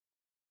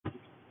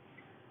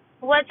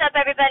What's up,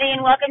 everybody,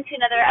 and welcome to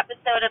another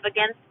episode of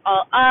Against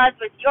All Odds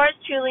with yours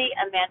truly,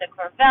 Amanda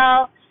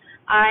Corvell.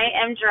 I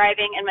am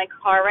driving in my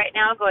car right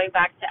now, going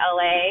back to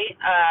LA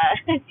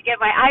to get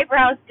my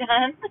eyebrows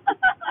done.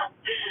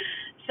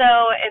 So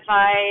if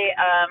I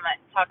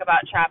talk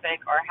about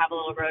traffic or have a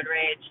little road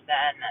rage,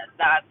 then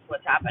that's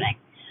what's happening.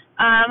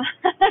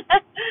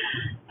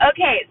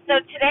 Okay,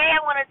 so today I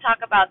want to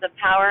talk about the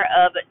power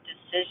of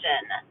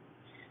decision.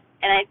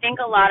 And I think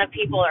a lot of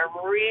people are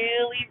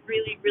really,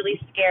 really, really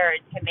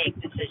scared to make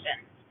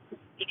decisions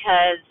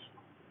because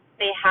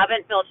they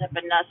haven't built up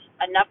enough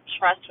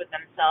trust with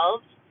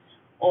themselves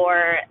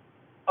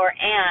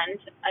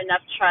and enough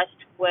trust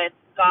with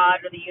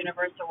God or the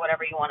universe or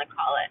whatever you want to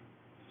call it.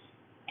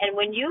 And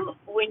when you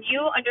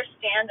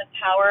understand the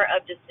power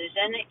of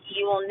decision,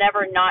 you will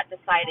never not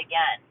decide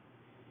again,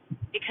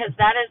 because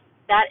that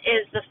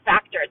is the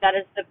factor, that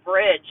is the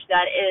bridge,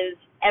 that is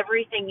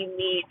everything you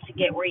need to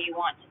get where you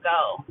want to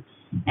go.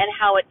 And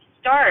how it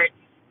starts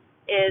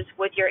is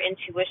with your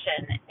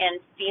intuition and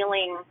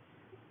feeling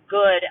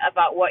good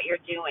about what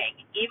you're doing.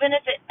 Even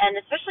if and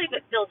especially if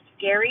it feels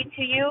scary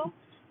to you,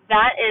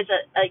 that is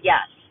a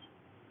yes.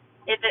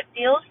 If it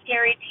feels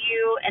scary to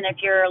you and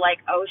if you're like,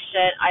 oh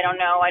shit, I don't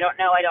know,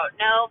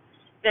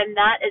 then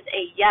that is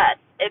a yes.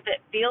 If it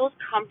feels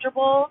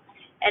comfortable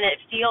and it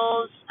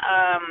feels,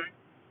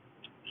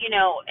 you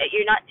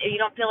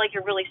don't feel like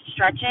you're really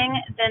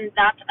stretching, then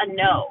that's a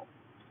no.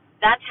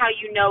 That's how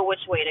you know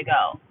which way to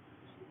go.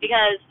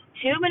 Because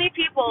too many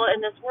people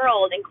in this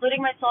world, including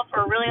myself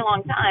for a really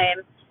long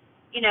time,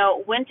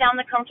 went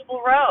down the comfortable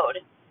road.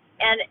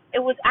 And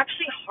it was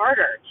actually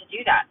harder to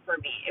do that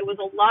for me. It was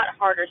a lot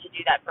harder to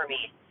do that for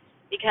me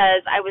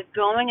because I was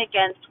going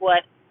against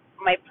what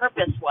my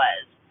purpose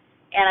was.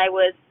 And I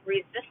was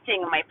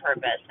resisting my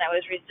purpose. And I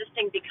was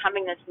resisting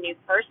becoming this new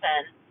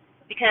person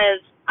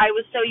because I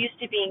was so used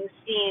to being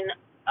seen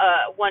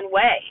one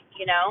way,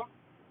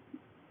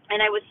 And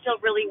I was still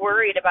really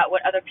worried about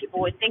what other people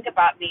would think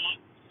about me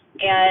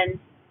and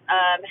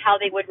how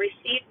they would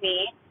receive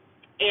me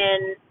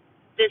in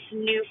this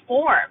new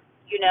form,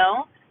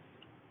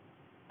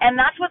 And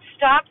that's what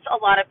stops a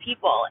lot of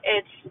people.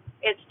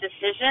 It's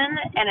decision,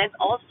 and it's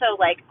also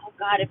like, oh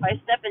God, if I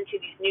step into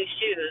these new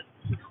shoes,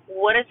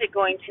 what is it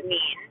going to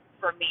mean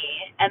for me?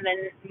 And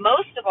then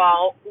most of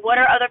all, what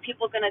are other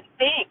people going to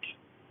think?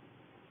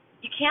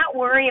 You can't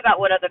worry about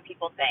what other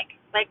people think.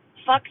 Like,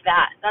 fuck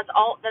that. That's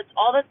all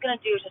that's going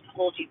to do is just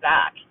hold you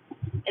back.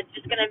 It's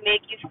just going to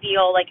make you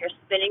feel like you're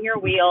spinning your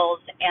wheels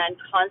and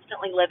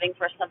constantly living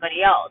for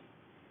somebody else.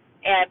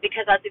 And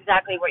because that's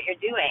exactly what you're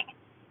doing.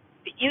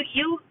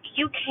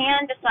 You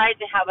can decide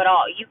to have it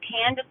all. You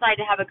can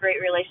decide to have a great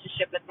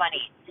relationship with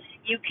money.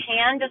 You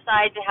can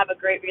decide to have a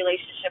great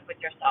relationship with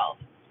yourself.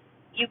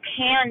 You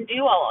can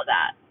do all of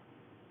that.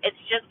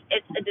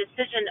 It's a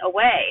decision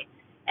away.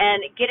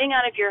 And getting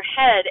out of your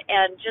head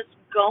and just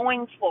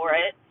going for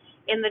it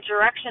in the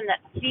direction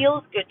that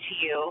feels good to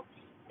you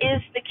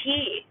is the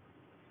key.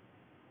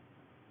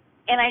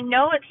 And I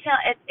know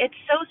it's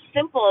so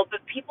simple, but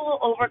people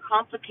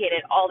overcomplicate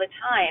it all the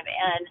time.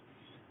 And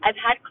I've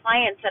had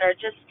clients that are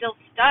just still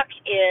stuck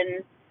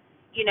in,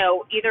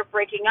 either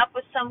breaking up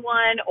with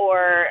someone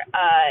or,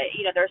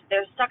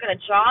 they're stuck in a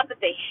job that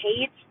they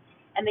hate.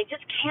 And they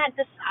just can't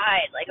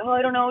decide, like, oh,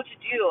 I don't know what to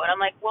do. And I'm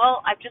like,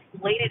 well, I've just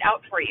laid it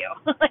out for you.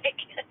 Like,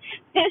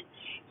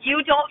 you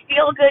don't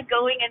feel good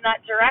going in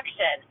that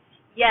direction,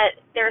 yet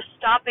they're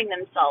stopping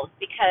themselves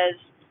because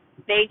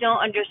they don't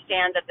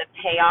understand that the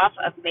payoff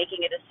of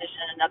making a decision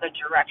in another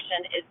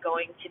direction is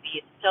going to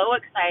be so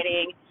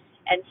exciting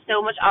and so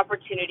much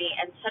opportunity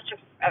and such a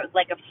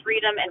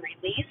freedom and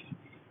release,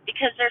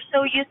 because they're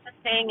so used to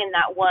staying in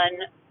that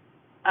one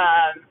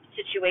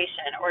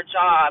situation or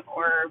job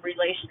or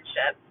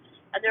relationship.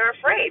 And they're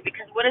afraid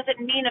because what does it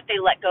mean if they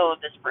let go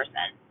of this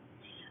person?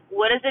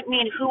 What does it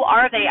mean? Who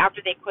are they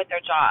after they quit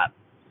their job?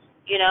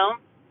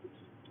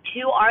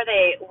 Who are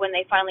they when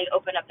they finally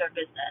open up their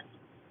business?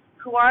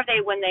 Who are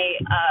they when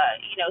they,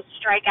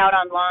 strike out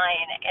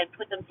online and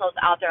put themselves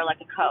out there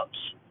like a coach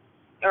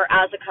or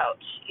as a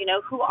coach?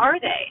 Who are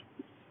they?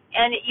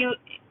 And you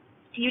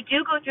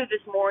do go through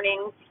this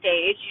mourning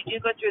stage. You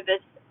do go through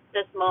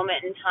this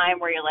moment in time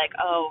where you're like,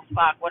 oh,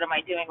 fuck, what am I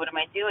doing?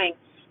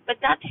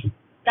 But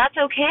that's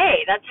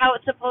okay. That's how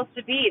it's supposed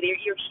to be.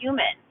 You're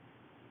human.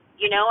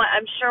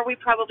 I'm sure we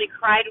probably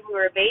cried when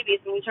we were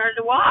babies when we started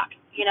to walk.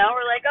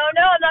 We're like, oh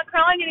no, I'm not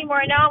crawling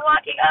anymore. Now I'm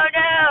walking. Oh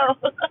no.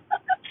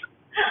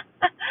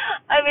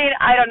 I mean,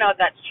 I don't know if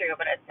that's true,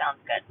 but it sounds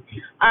good.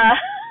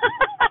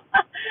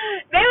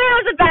 Maybe that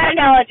was a bad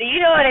analogy. You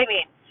know what I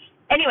mean.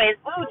 Anyways,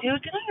 oh dude,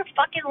 get on your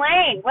fucking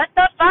lane. What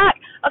the fuck?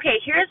 Okay,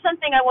 here's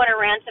something I want to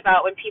rant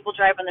about when people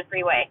drive on the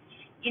freeway.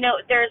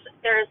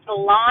 There's the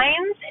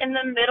lines in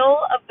the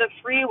middle of the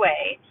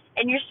freeway,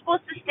 and you're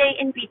supposed to stay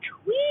in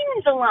between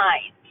the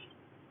lines.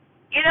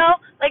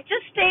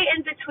 Just stay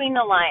in between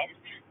the lines.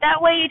 That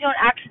way you don't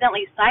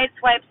accidentally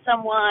sideswipe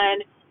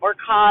someone or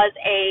cause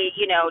a,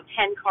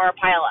 10-car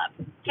pileup.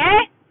 Okay?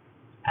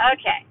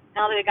 Okay.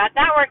 Now that we got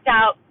that worked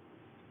out,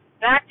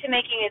 back to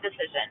making a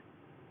decision.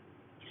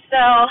 So,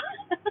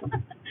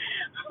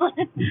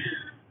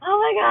 oh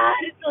my God,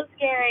 it's so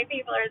scary.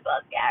 People are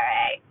so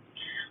scary.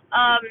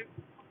 Um,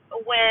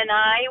 when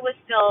I was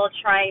still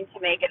trying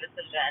to make a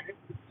decision,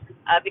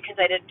 because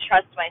I didn't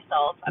trust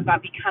myself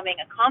about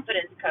becoming a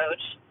confidence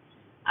coach,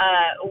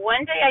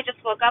 one day I just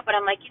woke up and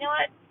I'm like, you know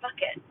what? Fuck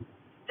it.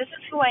 This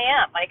is who I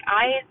am. Like,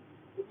 I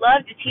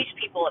love to teach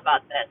people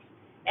about this,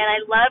 and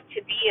I love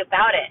to be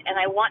about it, and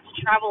I want to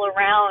travel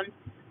around,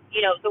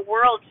 the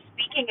world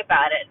speaking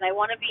about it, and I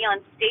want to be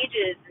on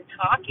stages and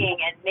talking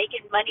and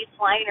making money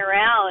flying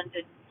around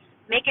and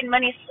making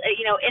money,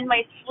 in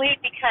my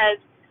sleep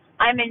because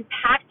I'm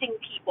impacting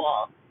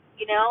people,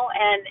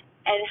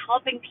 and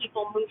helping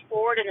people move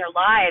forward in their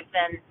lives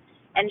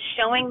and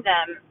showing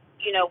them,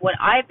 what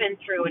I've been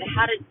through and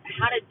how to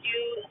do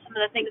some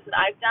of the things that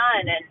I've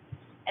done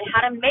and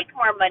how to make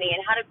more money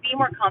and how to be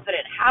more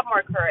confident, have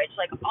more courage,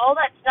 like all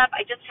that stuff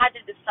I just had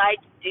to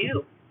decide to do.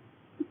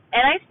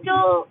 And I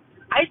still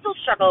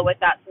struggle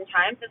with that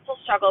sometimes. I still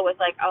struggle with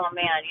like, oh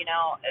man,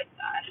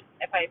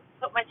 if I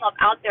put myself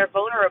out there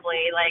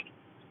vulnerably, like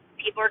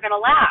people are gonna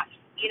laugh,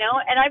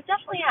 and I've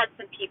definitely had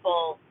some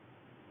people,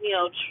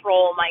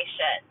 troll my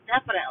shit.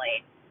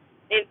 Definitely.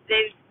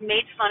 They've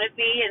made fun of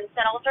me and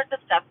said all sorts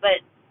of stuff,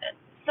 but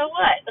so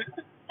what?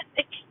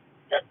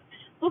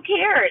 Who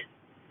cares?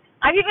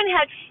 I've even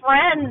had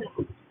friends,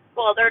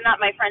 well, they're not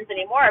my friends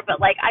anymore, but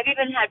like I've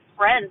even had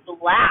friends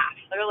laugh.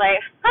 They're like,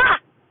 ha,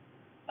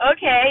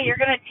 okay, you're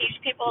going to teach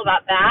people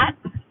about that?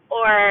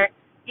 Or,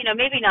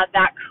 maybe not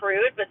that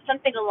crude, but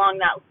something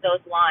along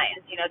those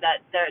lines,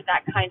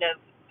 that kind of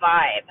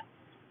vibe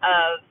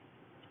of,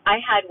 I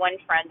had one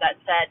friend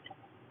that said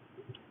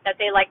that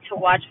they like to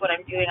watch what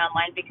I'm doing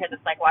online because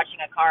it's like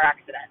watching a car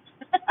accident.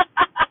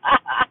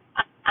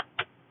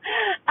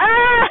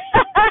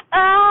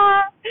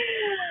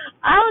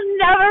 I'll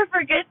never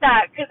forget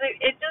that because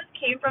it just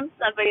came from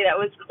somebody that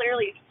was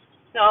clearly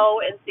so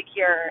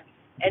insecure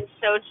and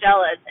so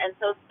jealous and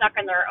so stuck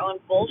in their own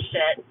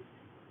bullshit.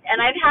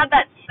 And I've had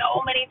that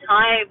so many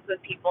times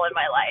with people in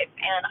my life,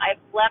 and I've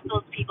left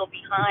those people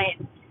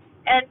behind.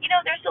 And,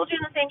 they're still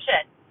doing the same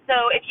shit.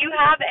 So if you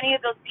have any of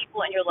those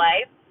people in your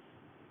life,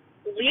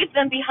 leave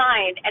them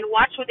behind and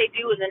watch what they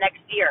do in the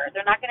next year.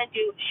 They're not going to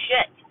do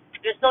shit.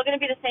 They're still going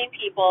to be the same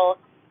people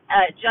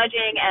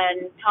judging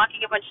and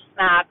talking a bunch of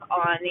smack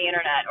on the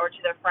internet or to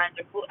their friends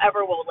or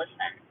whoever will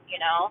listen,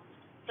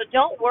 So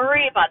don't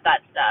worry about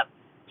that stuff.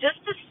 Just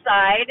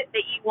decide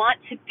that you want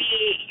to be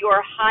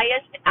your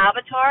highest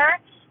avatar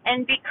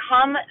and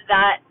become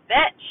that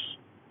bitch.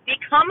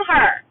 Become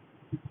her.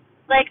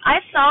 Like,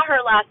 I saw her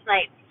last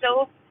night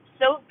so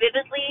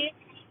vividly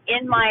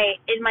in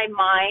my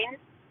mind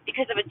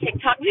because of a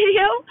TikTok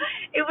video.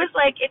 It was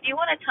like, if you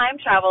want to time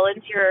travel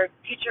into your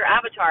future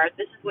avatar,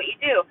 this is what you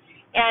do.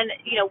 And,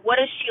 what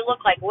does she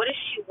look like? What is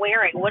she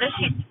wearing? What does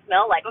she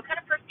smell like? What kind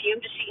of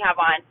perfume does she have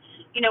on?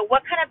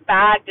 What kind of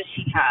bag does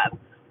she have?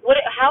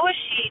 How is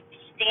she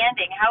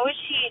standing? How is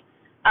she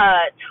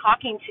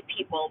talking to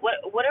people?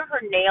 What do her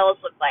nails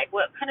look like?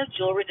 What kind of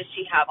jewelry does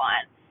she have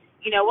on?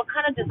 What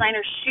kind of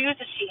designer shoes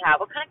does she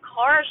have? What kind of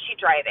car is she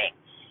driving?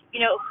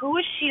 Who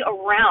is she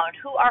around?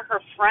 Who are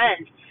her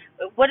friends?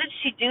 What did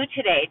she do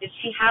today? Did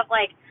she have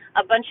like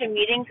a bunch of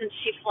meetings and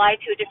she fly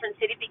to a different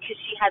city because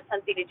she had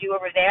something to do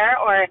over there?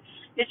 Or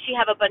did she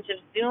have a bunch of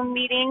Zoom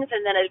meetings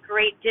and then a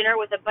great dinner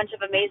with a bunch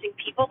of amazing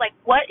people? Like,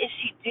 what is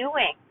she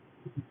doing?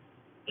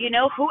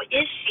 Who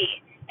is she?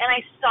 And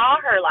I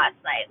saw her last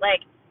night.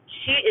 Like,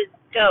 she is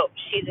dope.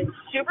 She's in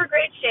super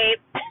great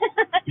shape.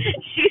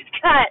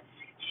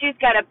 She's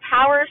got a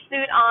power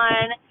suit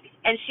on,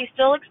 and she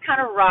still looks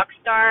kind of rock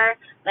star.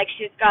 Like,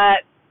 she's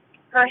got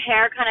her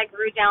hair kind of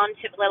grew down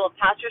to little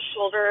past her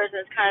shoulders,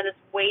 and it's kind of this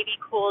wavy,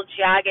 cool,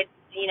 jagged,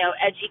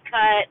 edgy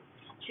cut.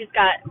 She's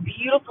got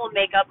beautiful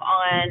makeup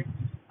on,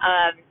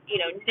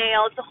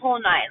 nails, the whole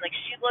nine. Like,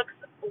 she looks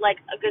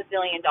like a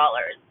gazillion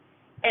dollars.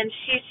 And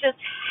she's just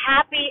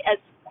happy as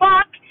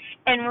fuck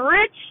and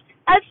rich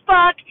as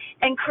fuck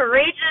and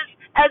courageous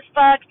as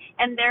fuck,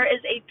 and there is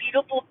a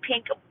beautiful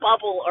pink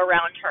bubble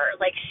around her.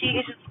 Like, she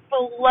is just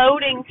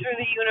floating through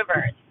the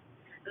universe.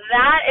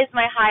 That is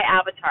my high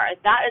avatar.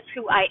 That is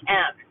who I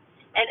am.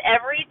 And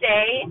every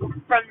day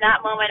from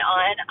that moment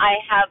on, I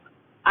have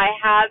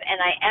and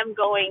I am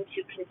going to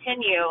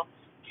continue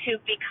to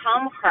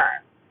become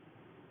her.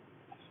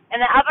 And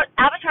the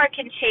avatar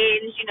can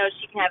change.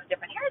 She can have a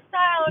different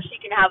hairstyle. She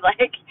can have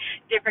like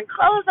different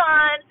clothes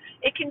on.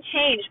 It can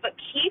change, but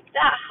keep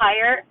that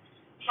higher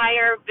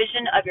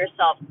vision of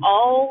yourself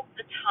all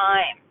the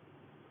time.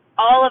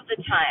 All of the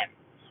time.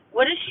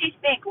 What does she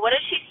think? What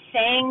is she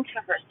saying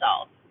to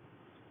herself?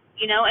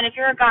 And if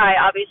you're a guy,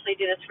 obviously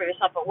do this for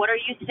yourself, but what are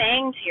you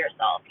saying to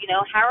yourself?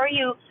 How are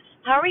you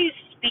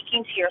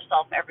speaking to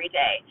yourself every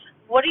day?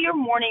 What are your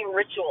morning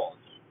rituals?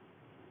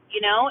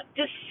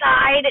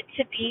 Decide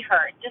to be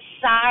her.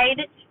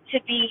 Decide to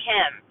be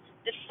him.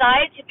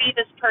 Decide to be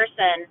this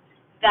person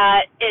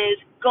that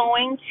is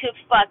going to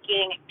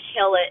fucking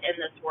kill it in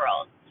this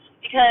world.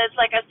 Because,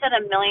 like I've said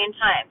a million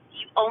times,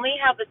 you only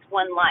have this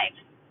one life.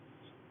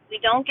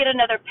 We don't get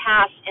another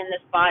pass in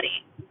this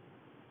body.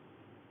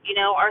 You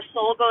know, our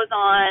soul goes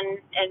on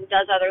and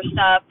does other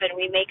stuff, and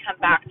we may come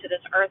back to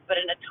this earth, but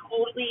in a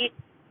totally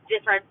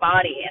different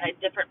body and a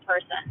different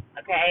person,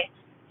 okay?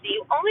 So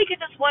you only get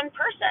this one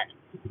person.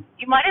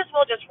 You might as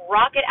well just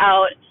rock it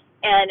out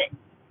and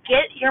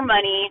get your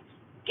money,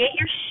 get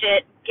your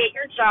shit, get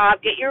your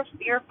job, get your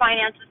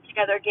finances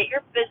together, get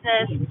your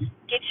business,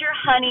 get your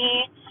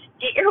honey,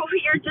 get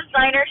your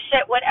designer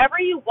shit, whatever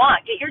you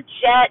want. Get your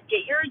jet,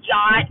 get your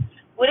yacht,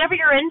 whatever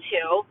you're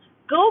into,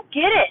 go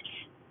get it.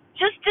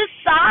 Just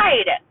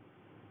decide.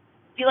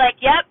 Be like,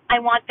 yep, I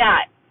want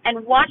that.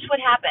 And watch what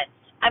happens.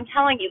 I'm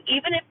telling you,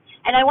 even if,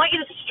 and I want you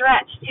to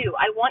stretch too.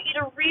 I want you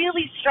to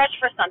really stretch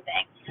for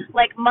something.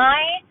 Like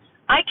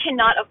I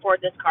cannot afford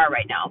this car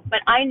right now,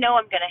 but I know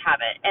I'm going to have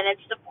it. And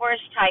it's the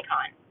Porsche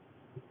Taycan.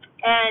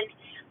 And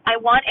I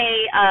want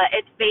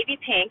it's baby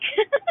pink.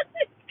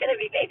 It's going to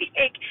be baby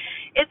pink.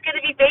 It's going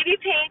to be baby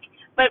pink,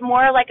 but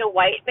more like a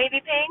white baby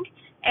pink.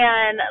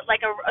 And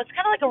it's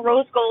kind of like a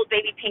rose gold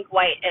baby pink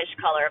white-ish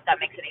color, if that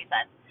makes any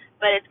sense.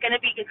 But it's going to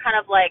be kind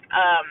of like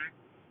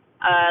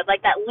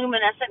that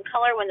luminescent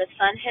color when the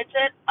sun hits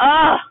it.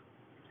 Oh,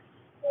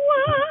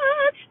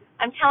 what?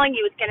 I'm telling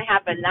you, it's going to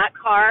happen. That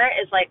car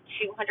is like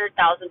 $200,000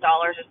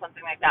 or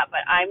something like that,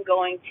 but I'm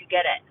going to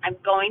get it. I'm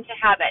going to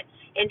have it.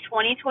 In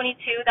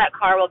 2022, that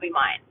car will be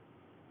mine.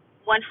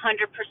 100%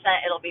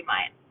 it'll be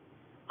mine.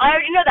 I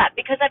already know that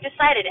because I've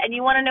decided. And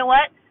you want to know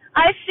what?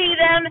 I see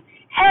them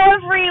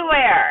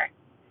everywhere.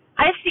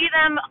 I see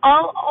them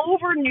all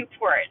over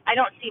Newport. I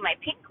don't see my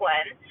pink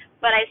one,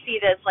 but I see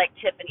this like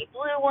Tiffany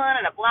blue one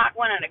and a black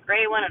one and a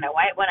gray one and a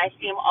white one. I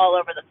see them all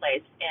over the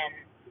place in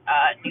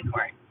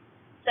Newport.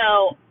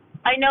 So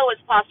I know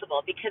it's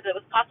possible because it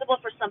was possible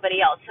for somebody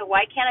else. So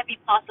why can't it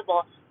be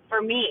possible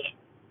for me?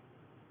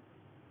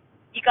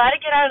 You got to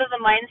get out of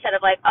the mindset of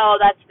like, oh,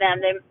 that's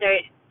them.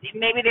 They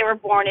maybe they were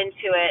born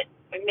into it.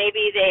 Or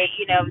maybe they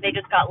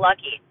just got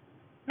lucky.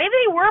 Maybe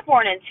they were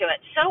born into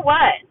it. So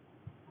what?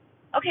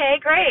 Okay,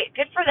 great.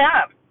 Good for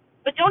them.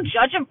 But don't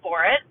judge them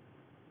for it.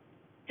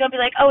 Don't be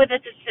like, oh,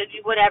 this is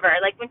whatever.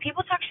 Like, when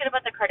people talk shit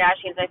about the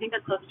Kardashians, I think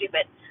that's so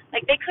stupid.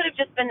 Like, they could have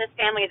just been this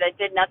family that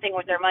did nothing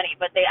with their money,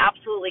 but they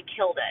absolutely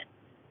killed it.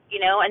 You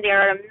know, and they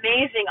are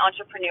amazing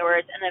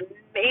entrepreneurs and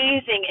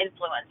amazing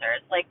influencers.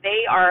 Like,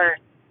 they are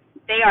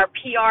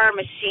PR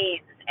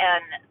machines,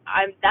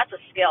 and that's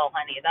a skill,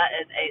 honey. That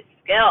is a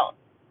skill.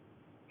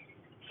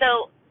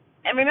 So,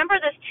 and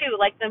remember this too,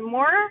 like the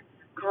more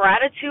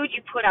gratitude you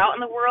put out in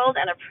the world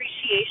and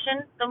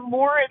appreciation, the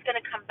more is going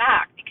to come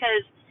back.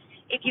 Because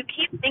if you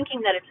keep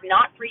thinking that it's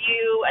not for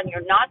you and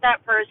you're not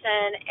that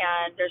person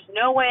and there's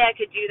no way I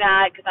could do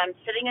that because I'm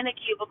sitting in a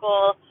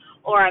cubicle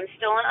or I'm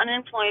still in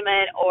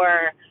unemployment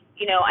or,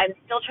 I'm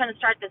still trying to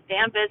start this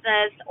damn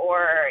business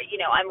or,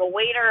 I'm a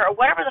waiter or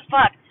whatever the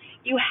fuck,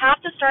 you have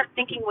to start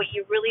thinking what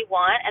you really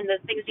want and the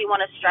things you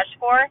want to stretch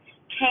for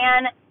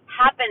can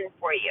happen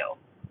for you.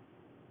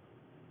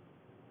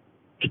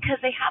 Because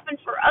they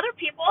happen for other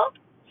people,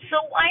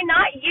 so why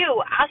not you?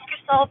 Ask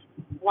yourself,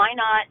 why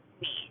not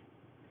me?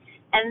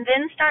 And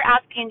then start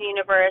asking the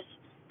universe,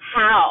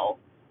 how?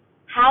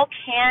 How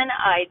can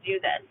I do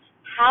this?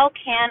 How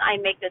can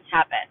I make this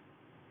happen?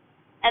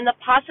 And the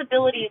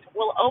possibilities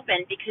will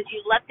open because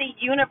you let the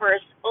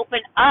universe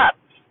open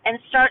up and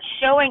start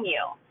showing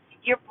you.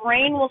 Your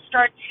brain will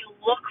start to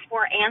look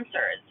for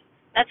answers.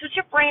 That's what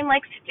your brain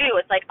likes to do.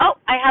 It's like, oh,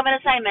 I have an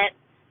assignment.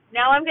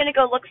 Now I'm going to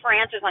go look for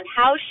answers on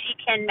how she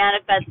can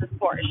manifest this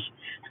Porsche.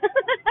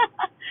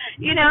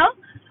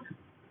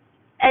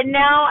 And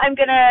now I'm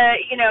going to,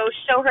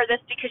 show her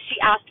this because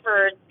she asked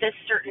for this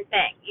certain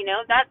thing.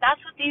 That's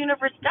what the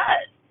universe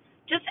does.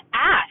 Just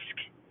ask.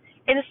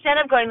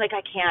 Instead of going like, I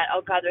can't,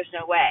 oh God, there's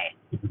no way.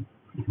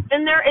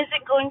 Then there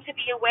isn't going to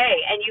be a way,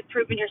 and you've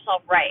proven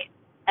yourself right.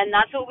 And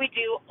that's what we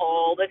do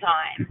all the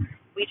time.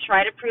 We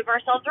try to prove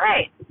ourselves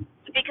right.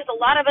 Because a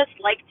lot of us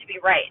like to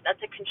be right. That's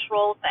a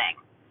control thing.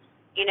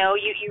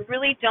 You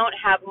really don't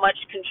have much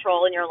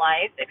control in your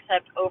life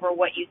except over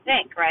what you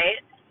think, right?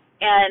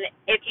 And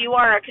if you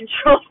are a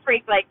control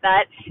freak like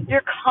that,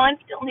 you're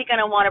constantly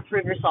going to want to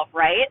prove yourself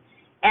right.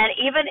 And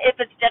even if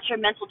it's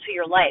detrimental to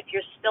your life,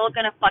 you're still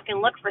going to fucking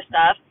look for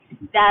stuff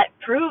that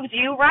proves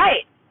you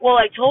right.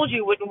 Well, I told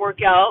you it wouldn't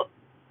work out.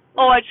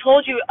 Oh, I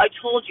told you,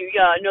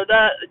 yeah, no,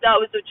 that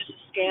was just a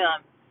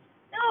scam.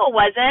 No, it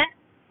wasn't.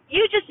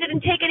 You just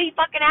didn't take any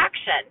fucking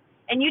action.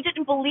 And you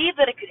didn't believe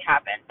that it could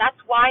happen. That's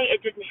why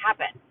it didn't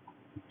happen.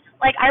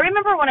 Like, I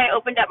remember when I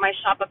opened up my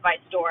Shopify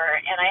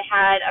store, and I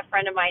had a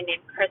friend of mine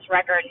named Chris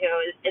Record, who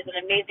is an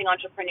amazing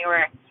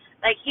entrepreneur.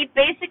 Like, he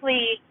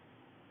basically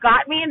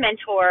got me a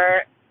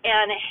mentor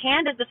and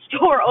handed the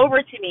store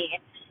over to me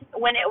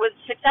when it was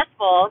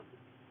successful.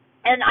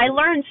 And I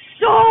learned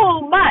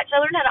so much. I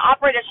learned how to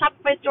operate a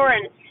Shopify store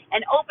and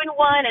open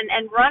one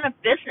and run a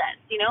business,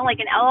 like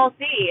an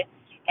LLC.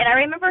 And I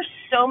remember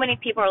so many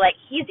people are like,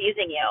 he's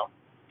using you.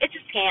 It's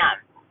a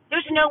scam.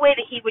 There's no way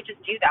that he would just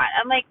do that.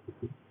 I'm like,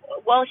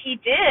 well, he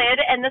did,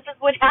 and this is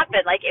what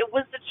happened. Like, it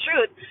was the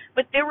truth.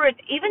 But these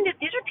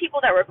are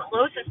people that were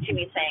closest to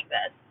me saying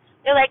this.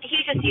 They're like,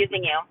 he's just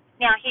using you.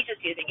 Yeah, he's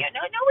just using you.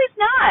 No, he's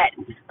not.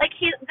 Like,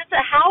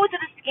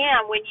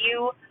 when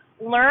you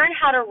learn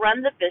how to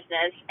run the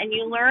business and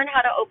you learn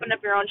how to open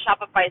up your own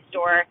Shopify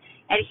store,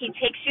 and he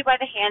takes you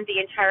by the hand the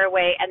entire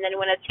way, and then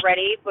when it's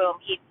ready, boom,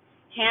 he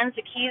hands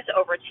the keys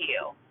over to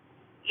you.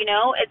 You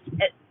know,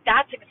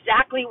 that's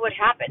exactly what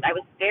happened. I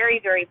was very,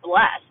 very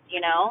blessed,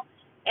 you know,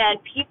 and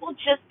people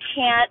just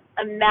can't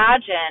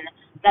imagine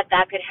that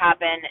could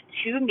happen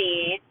to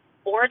me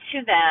or to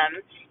them,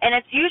 and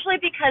it's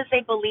usually because they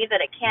believe that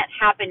it can't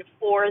happen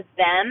for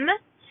them,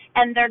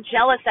 and they're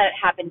jealous that it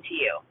happened to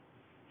you.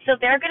 So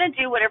they're going to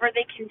do whatever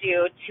they can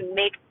do to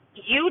make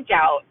you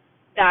doubt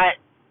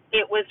that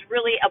it was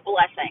really a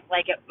blessing,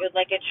 like it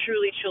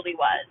truly, truly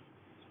was.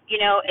 You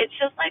know, it's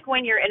just like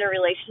when you're in a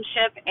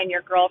relationship and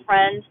your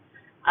girlfriend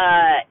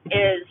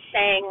is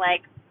saying,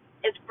 like,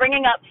 is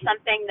bringing up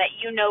something that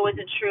you know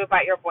isn't true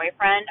about your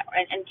boyfriend,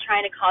 and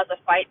trying to cause a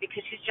fight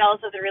because she's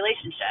jealous of the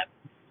relationship.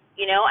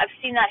 You know, I've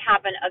seen that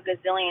happen a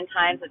gazillion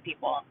times with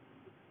people.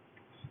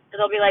 So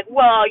they'll be like,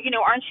 well, you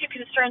know, aren't you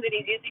concerned that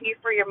he's using you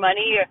for your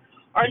money? Or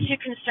aren't you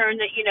concerned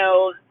that, you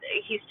know,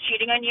 he's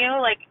cheating on you?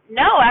 Like,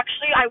 no,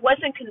 actually, I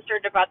wasn't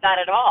concerned about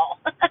that at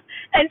all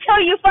until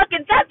you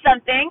fucking said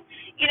something,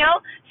 you know?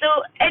 So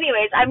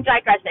anyways, I'm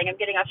digressing. I'm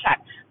getting off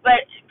track.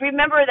 But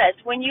remember this.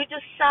 When you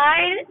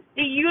decide,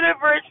 the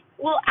universe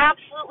will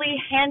absolutely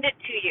hand it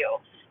to you.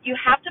 You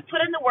have to put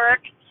in the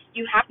work.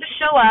 You have to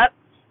show up.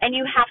 And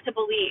you have to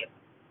believe.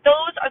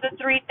 Those are the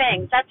three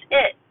things. That's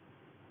it.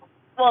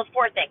 Well,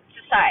 four things.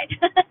 Decide.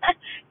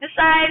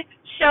 Decide,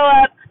 show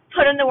up,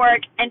 put in the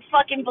work, and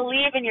fucking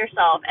believe in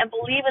yourself and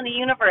believe in the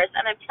universe.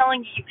 And I'm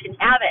telling you, you can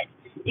have it.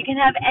 You can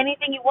have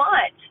anything you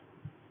want.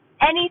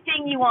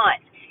 Anything you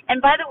want. And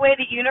by the way,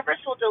 the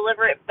universe will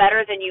deliver it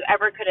better than you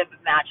ever could have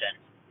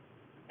imagined.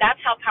 That's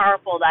how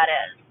powerful that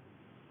is.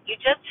 You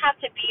just have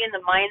to be in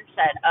the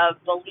mindset of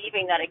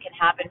believing that it can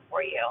happen for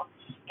you.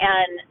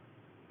 And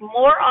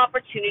more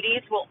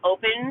opportunities will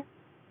open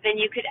than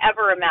you could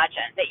ever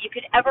imagine, that you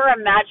could ever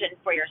imagine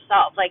for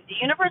yourself. Like, the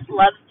universe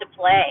loves to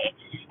play,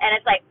 and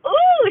it's like,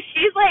 ooh,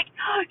 she's like,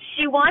 oh,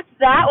 she wants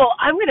that, well,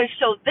 I'm going to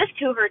show this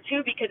to her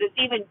too because it's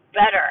even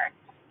better,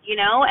 you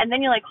know? And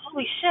then you're like,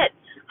 holy shit,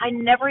 I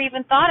never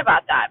even thought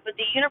about that. But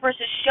the universe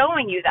is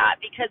showing you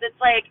that because it's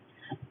like,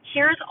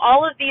 here's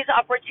all of these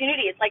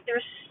opportunities. Like,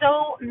 there's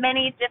so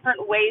many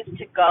different ways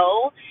to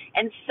go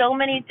and so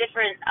many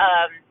different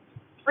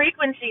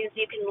frequencies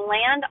you can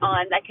land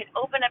on that can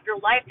open up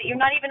your life that you're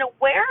not even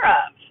aware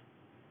of.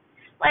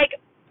 Like,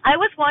 I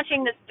was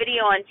watching this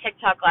video on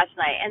TikTok last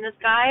night, and this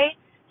guy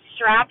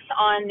straps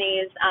on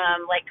these,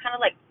 like, kind of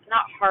like,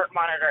 not heart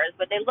monitors,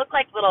 but they look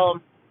like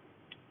little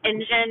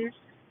engine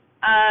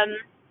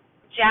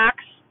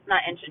jacks.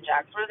 Not engine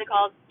jacks. What are they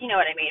called? You know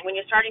what I mean. When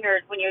you're starting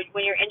when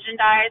your engine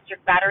dies,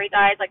 your battery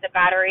dies, like the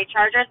battery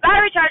chargers.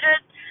 Battery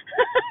chargers!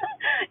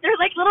 They're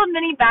like little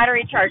mini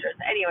battery chargers.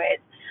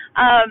 Anyways.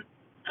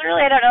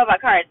 Clearly I don't know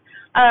about cars.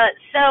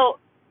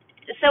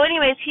 So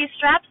anyways, he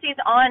straps these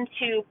on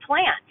to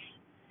plants,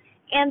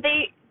 and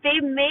they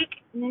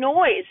make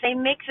noise. They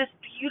make this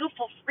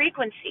beautiful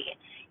frequency.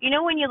 You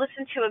know, when you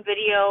listen to a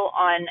video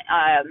on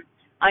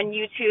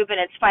YouTube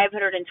and it's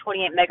 528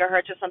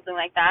 megahertz or something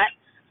like that,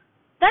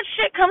 that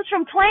shit comes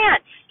from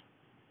plants.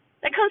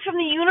 That comes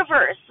from the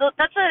universe. So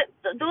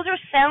those are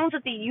sounds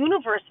that the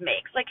universe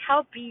makes. Like,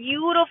 how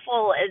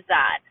beautiful is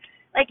that?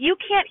 Like, you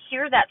can't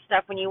hear that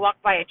stuff when you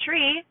walk by a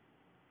tree.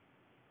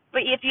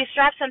 But if you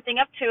strap something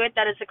up to it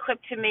that is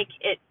equipped to make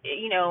it,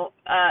 you know,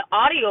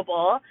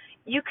 audible,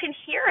 you can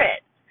hear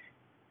it.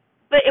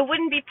 But it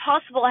wouldn't be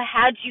possible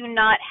had you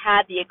not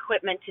had the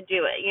equipment to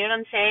do it. You know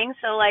what I'm saying?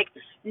 So, like,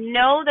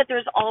 know that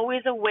there's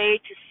always a way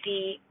to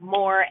see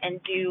more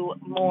and do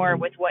more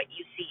with what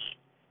you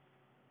see.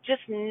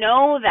 Just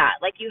know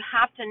that. Like, you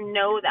have to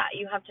know that.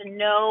 You have to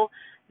know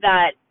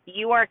that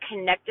you are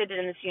connected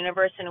in this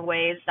universe in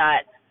ways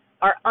that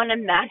are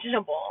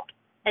unimaginable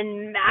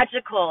and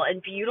magical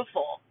and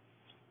beautiful.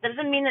 That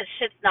doesn't mean that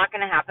shit's not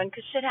going to happen,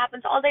 because shit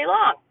happens all day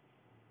long.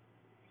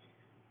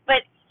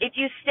 But if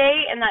you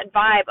stay in that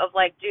vibe of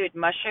like, dude,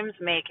 mushrooms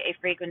make a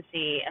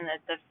frequency, and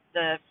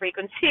the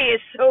frequency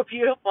is so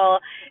beautiful.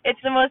 It's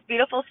the most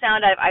beautiful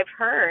sound I've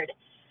heard.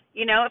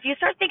 You know, if you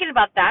start thinking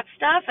about that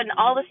stuff and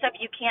all the stuff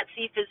you can't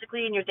see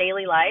physically in your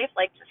daily life,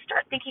 like, just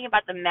start thinking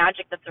about the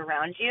magic that's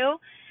around you,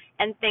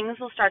 and things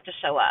will start to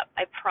show up.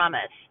 I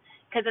promise.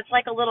 Because it's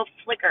like a little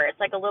flicker. It's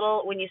like a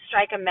little, when you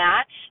strike a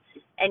match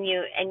and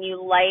you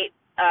light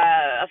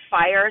a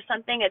fire or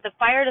something, the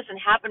fire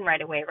doesn't happen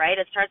right away, right?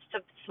 It starts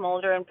to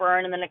smolder and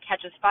burn, and then it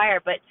catches fire.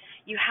 But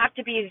you have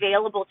to be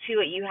available to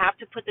it. You have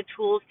to put the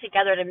tools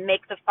together to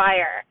make the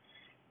fire.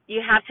 You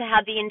have to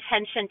have the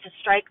intention to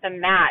strike the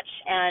match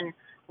and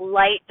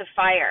light the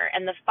fire,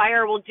 and the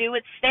fire will do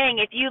its thing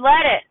if you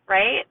let it,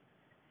 right?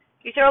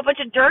 If you throw a bunch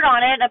of dirt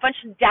on it and a bunch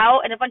of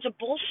doubt and a bunch of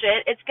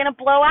bullshit, it's going to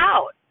blow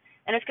out,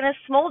 and it's going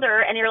to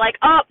smolder, and you're like,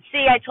 oh,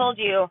 see, I told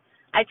you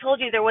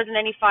there wasn't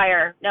any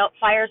fire. No,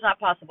 fire's not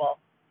possible.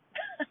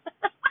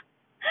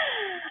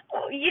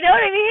 You know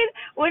what I mean?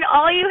 When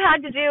all you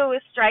had to do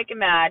was strike a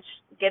match,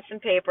 get some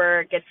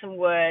paper, get some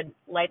wood,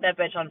 light that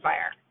bitch on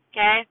fire,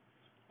 okay?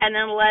 And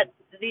then let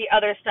the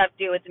other stuff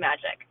do its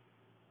magic.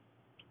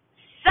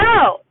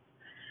 So,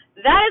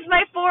 that is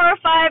my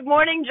 4:05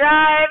 morning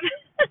drive.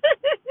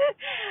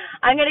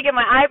 I'm going to get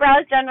my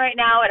eyebrows done right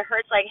now. It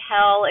hurts like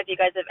hell if you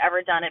guys have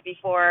ever done it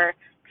before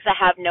because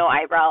I have no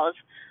eyebrows.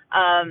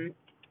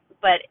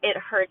 But it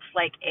hurts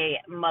like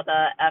a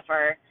mother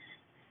effer.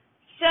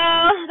 So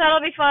that'll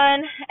be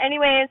fun.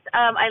 Anyways,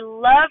 I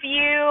love you,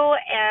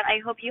 and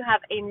I hope you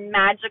have a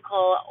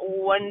magical,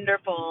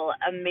 wonderful,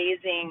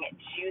 amazing,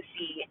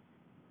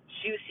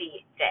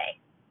 juicy day.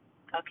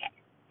 Okay.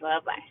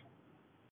 Bye-bye.